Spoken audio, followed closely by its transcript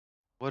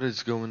What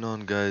is going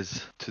on,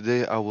 guys?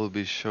 Today I will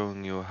be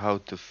showing you how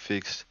to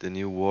fix the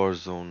new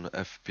Warzone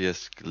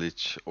FPS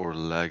glitch or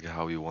lag,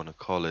 how you want to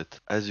call it.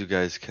 As you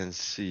guys can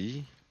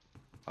see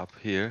up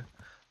here,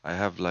 I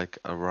have like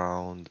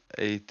around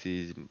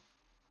 80,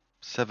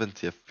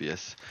 70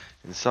 FPS.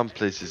 In some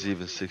places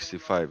even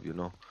 65, you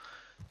know.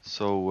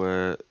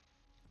 So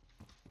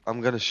I'm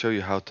gonna show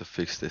you how to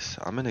fix this.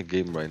 I'm in a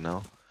game right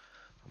now.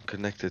 I'm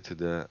connected to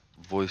the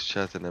voice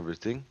chat and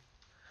everything.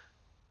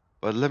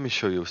 But let me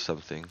show you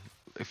something.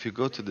 If you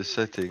go to the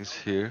settings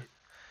here,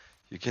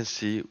 you can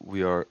see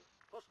we are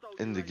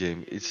in the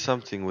game. It's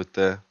something with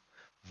the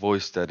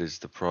voice that is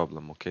the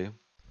problem, okay?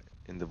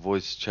 In the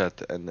voice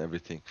chat and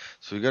everything.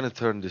 So you're gonna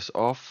turn this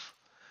off,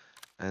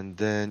 and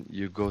then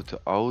you go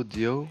to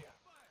audio,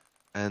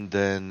 and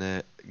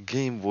then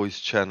game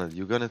voice channel.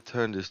 You're gonna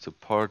turn this to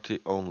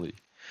party only,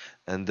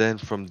 and then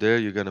from there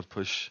you're gonna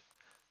push.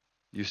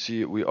 You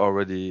see, we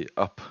already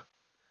up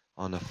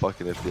on a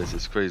fucking FPS.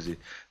 It's crazy.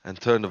 And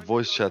turn the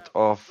voice chat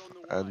off,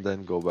 and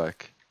then go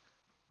back.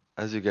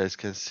 As you guys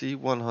can see,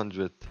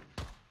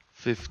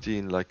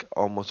 115, like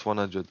almost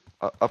 100,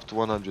 up to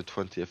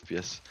 120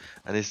 FPS,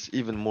 and it's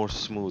even more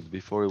smooth.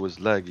 Before it was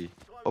laggy.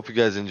 Hope you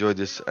guys enjoyed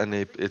this, and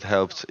it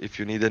helped. If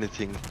you need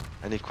anything,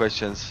 any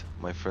questions,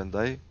 my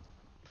friend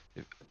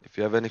if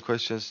you have any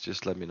questions,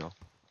 just let me know.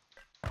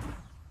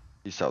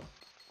 Peace out.